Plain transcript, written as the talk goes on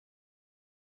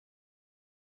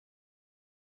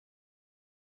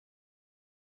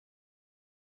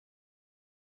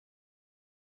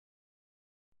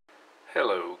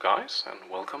Hello guys,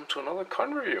 and welcome to another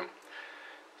coin review.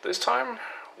 This time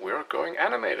we're going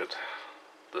animated.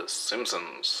 The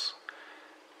Simpsons.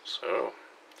 So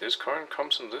this coin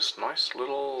comes in this nice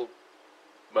little,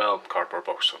 well, cardboard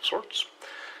box of sorts.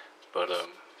 But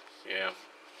yeah,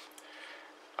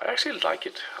 I actually like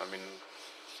it. I mean,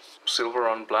 silver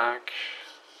on black,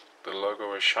 the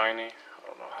logo is shiny. I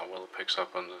don't know how well it picks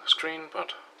up on the screen,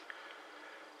 but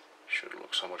should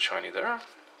look somewhat shiny there.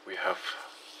 We have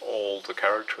all the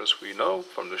characters we know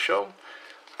from the show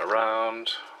around,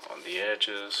 on the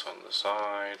edges, on the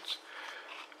sides.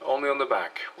 Only on the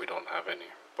back we don't have any,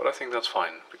 but I think that's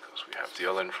fine because we have the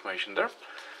other information there.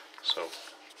 So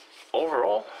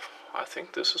overall I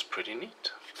think this is pretty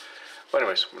neat. But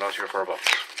anyways, we're not here for a box.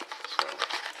 So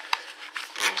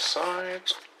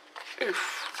inside,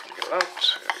 if we get it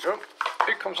out, there we go.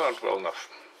 It comes out well enough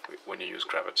when you use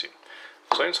gravity.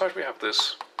 So inside we have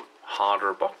this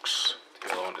harder box.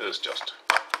 The other one is just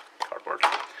cardboard.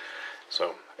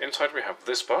 So inside we have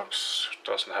this box.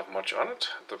 Doesn't have much on it.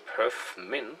 The Perth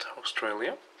Mint,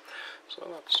 Australia. So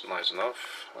that's nice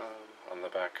enough. On the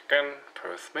back again,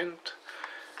 Perth Mint.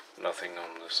 Nothing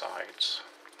on the sides.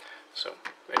 So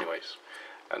anyways,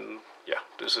 and yeah,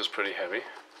 this is pretty heavy.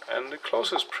 And it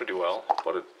closes pretty well,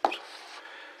 but it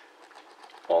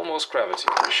almost gravity.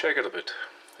 You shake it a bit,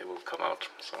 it will come out.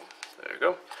 So there you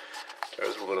go.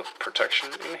 There's a little bit of protection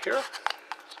in here,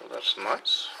 so that's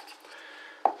nice.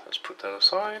 Let's put that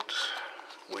aside.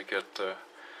 We get the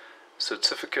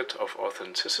certificate of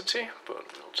authenticity, but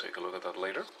we'll take a look at that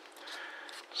later.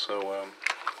 So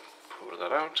pull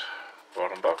that out.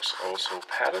 Bottom box also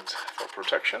padded for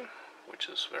protection, which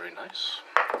is very nice.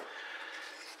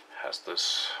 Has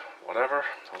this whatever,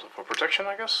 also for protection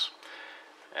I guess.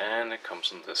 And it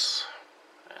comes in this.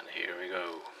 And here we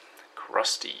go.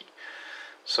 Krusty.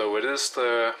 So it is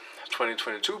the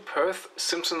 2022 Perth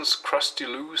Simpsons Krusty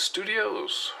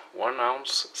Studios 1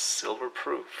 ounce silver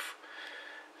proof.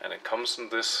 And it comes in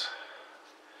this,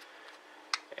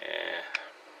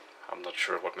 I'm not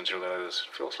sure what material that is.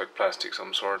 It feels like plastic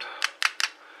some sort.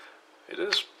 It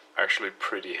is actually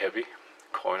pretty heavy,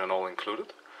 coin and all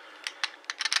included.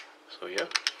 So yeah,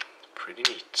 pretty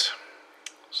neat.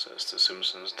 Says the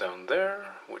Simpsons down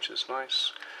there, which is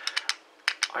nice.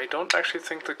 I don't actually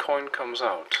think the coin comes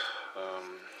out.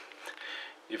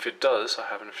 If it does, I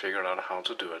haven't figured out how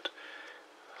to do it.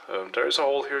 There is a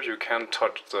hole here, you can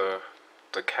touch the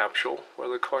capsule where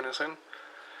the coin is in.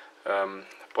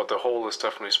 But the hole is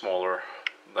definitely smaller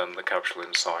than the capsule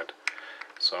inside.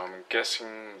 So I'm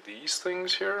guessing these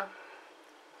things here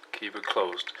keep it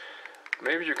closed.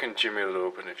 Maybe you can jimmy it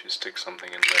open if you stick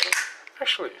something in there.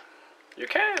 Actually, you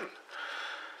can!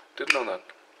 Didn't know that.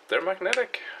 They're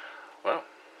magnetic. Wow.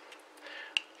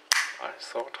 I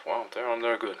thought, wow,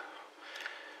 they're good.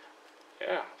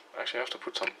 Yeah, actually I have to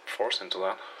put some force into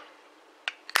that.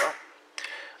 Wow.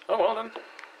 Oh well then.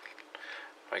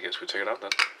 I guess we take it out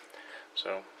then.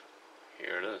 So,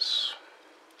 here it is.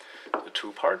 The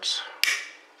two parts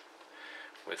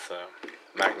with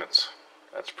magnets.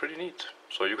 That's pretty neat.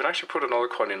 So you can actually put another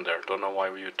coin in there. Don't know why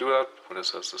you do that when it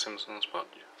says The Simpsons, but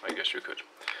I guess you could.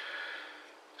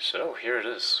 So here it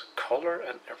is, color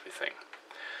and everything.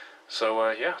 So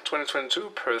yeah,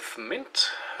 2022 Perth Mint,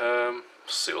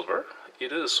 silver.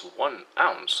 It is 1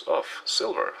 ounce of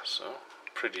silver, so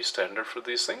pretty standard for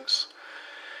these things.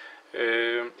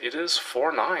 It is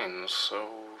 4 nines, so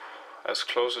as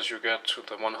close as you get to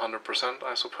the 100%,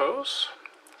 I suppose.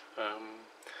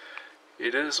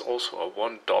 It is also a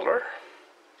 $1,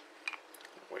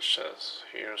 which says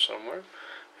here somewhere,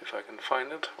 if I can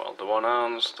find it. Well, the 1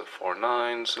 ounce, the 4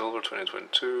 9 silver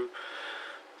 2022,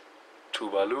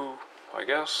 Tuvalu, I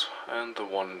guess, and the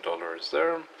 $1 is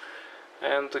there,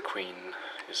 and the Queen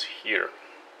is here.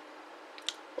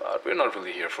 But we're not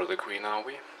really here for the Queen, are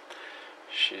we?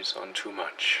 She's on too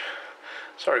much.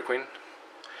 Sorry, Queen.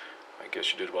 I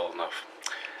guess you did well enough.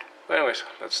 But anyways,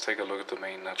 let's take a look at the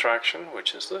main attraction,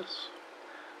 which is this.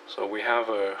 So we have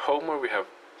Homer, we have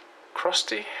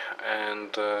Krusty, and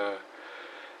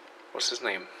what's his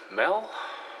name? Mel?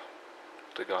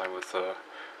 The guy with the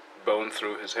bone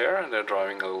through his hair, and they're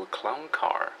driving a little clown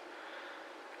car.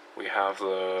 We have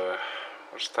the,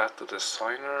 what's that, the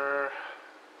designer?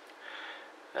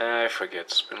 I forget,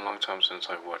 it's been a long time since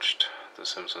I watched The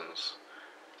Simpsons.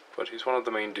 But he's one of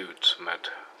the main dudes, Matt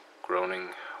Groening,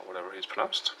 whatever he's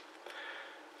pronounced.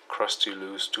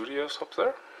 Krusty Studios up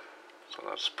there, so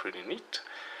that's pretty neat.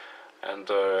 And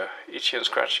Itchy and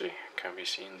Scratchy can be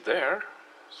seen there,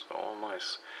 so all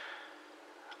nice.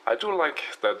 I do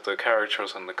like that the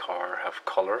characters in the car have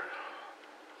color,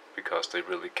 because they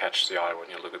really catch the eye when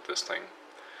you look at this thing.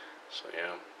 So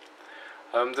yeah,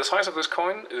 The size of this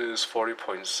coin is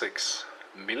 40.6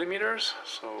 millimeters,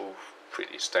 so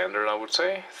pretty standard, I would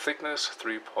say. Thickness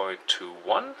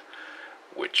 3.21,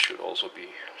 which should also be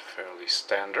fairly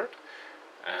standard.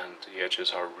 And the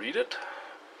edges are reeded,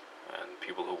 and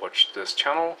people who watch this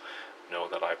channel know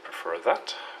that I prefer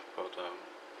that. But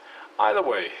either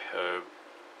way,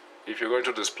 if you're going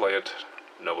to display it,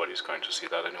 nobody's going to see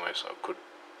that anyway, so it could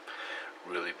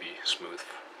really be smooth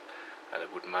and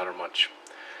it wouldn't matter much.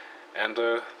 And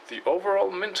the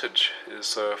overall mintage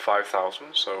is 5,000,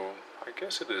 so I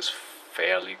guess it is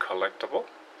fairly collectible.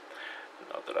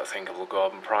 Not that I think it will go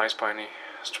up in price by any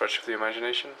stretch of the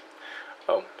imagination.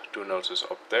 Oh, do notice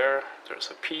up there, there's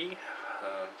a P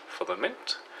for the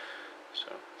mint,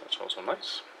 so that's also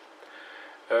nice.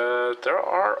 There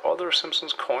are other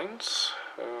Simpsons coins.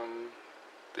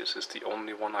 This is the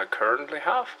only one I currently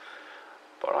have,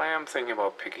 but I am thinking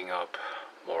about picking up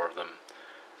more of them,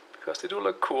 because they do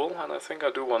look cool, and I think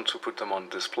I do want to put them on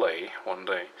display one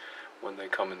day when they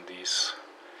come in these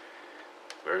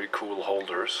very cool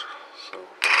holders. So,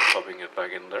 popping it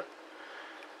back in there.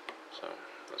 So,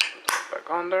 let's put that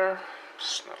back on there,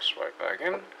 snaps right back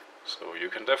in. So you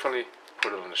can definitely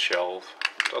put it on the shelf.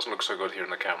 It doesn't look so good here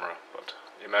in the camera, but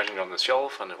imagine it on the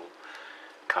shelf and it will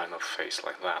kind of face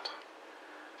like that.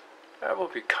 That will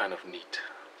be kind of neat.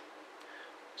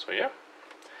 So yeah,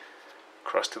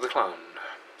 Krusty the Clown.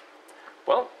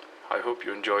 Well, I hope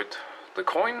you enjoyed the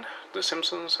coin, the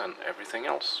Simpsons, and everything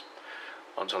else.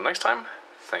 Until next time,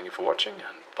 thank you for watching,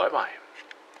 and bye-bye.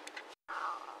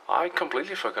 I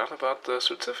completely forgot about the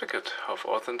certificate of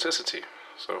authenticity,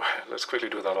 so let's quickly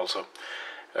do that also.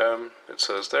 It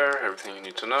says there everything you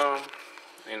need to know.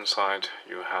 Inside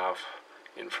you have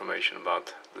information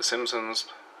about the Simpsons,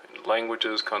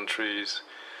 languages, countries,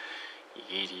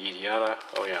 yada yada.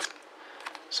 Oh yeah,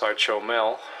 Sideshow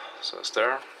Mel says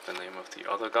there the name of the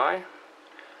other guy.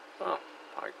 Oh,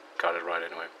 I got it right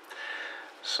anyway.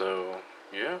 So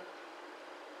yeah,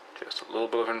 just a little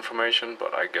bit of information,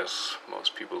 but I guess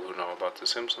most people who know about the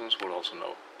Simpsons will also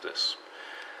know this.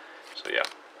 So yeah,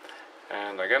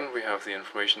 and again we have the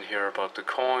information here about the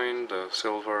coin, the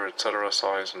silver, etc.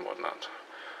 size and whatnot.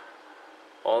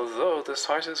 Although the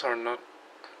sizes are not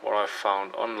what I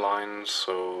found online,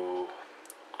 so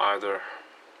either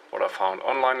what I found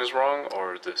online is wrong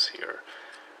or this here.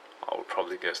 I would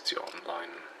probably guess the online.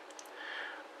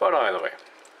 But either way,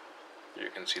 you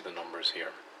can see the numbers here.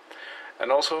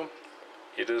 And also,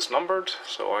 it is numbered,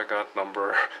 so I got number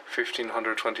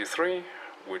 1523,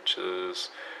 which is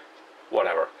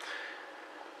whatever.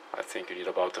 I think you need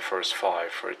about the first 5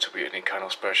 for it to be any kind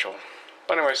of special.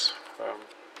 But anyways,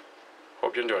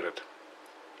 hope you enjoyed it.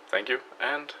 Thank you,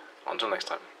 and until next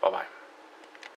time. Bye-bye.